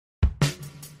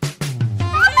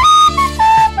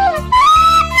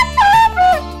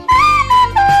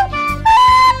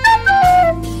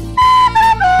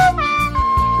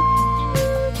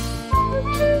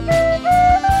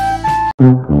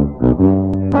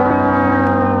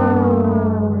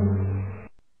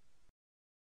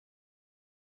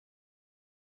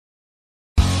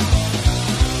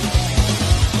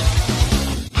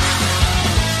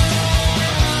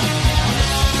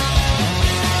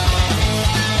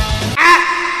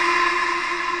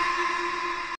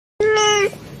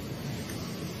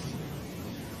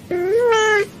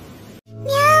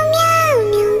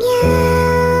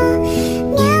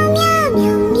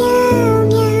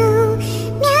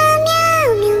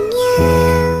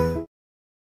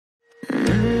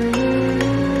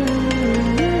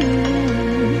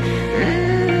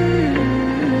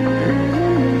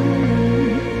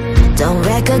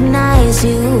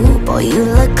You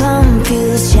look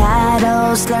confused,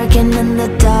 shadows lurking in the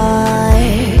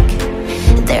dark.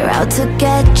 They're out to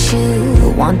get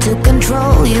you, want to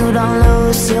control you. Don't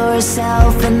lose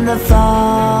yourself in the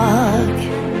fog.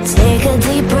 Take a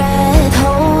deep breath,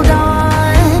 hold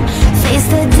on. Face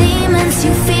the demons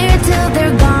you fear till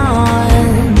they're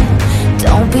gone.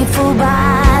 Don't be fooled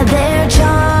by their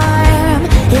charm.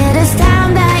 It is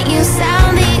time that you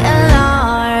sound the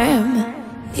alarm.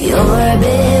 You're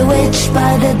bewitched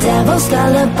by the devil's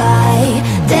lullaby.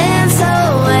 Dance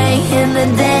away in the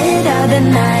dead of the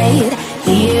night.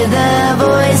 Hear the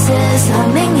voices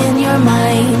humming in your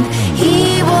mind.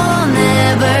 He will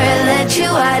never let you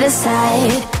out of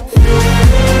sight.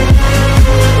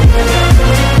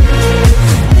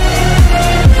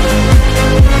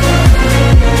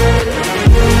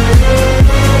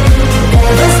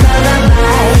 Devil's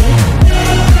lullaby.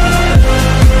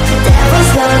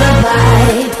 Devil's lullaby.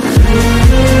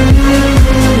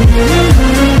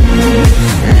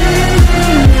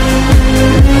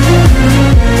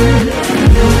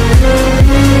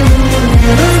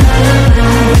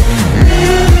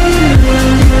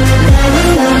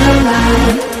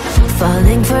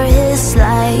 Falling for his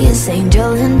lies,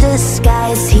 angel in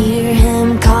disguise. Hear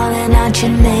him calling out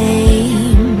your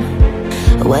name.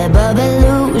 Web of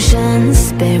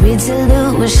illusions, buried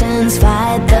solutions.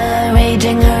 Fight the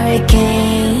raging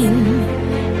hurricane.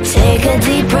 Take a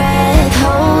deep breath,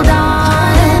 hold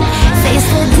on. Face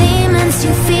the demons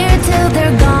you fear till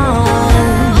they're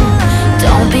gone.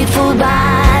 Don't be fooled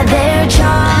by their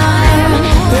charm.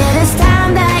 It is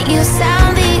time that you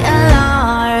sound the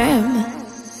alarm.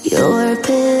 You're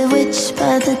bewitched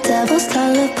by the devil's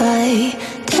lullaby.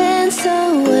 Dance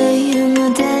away in the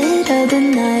dead of the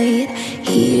night.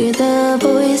 Hear the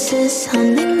voices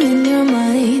humming in your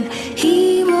mind.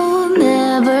 He will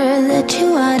never let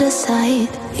you out of sight.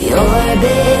 You're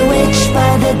bewitched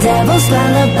by the devil's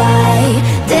lullaby.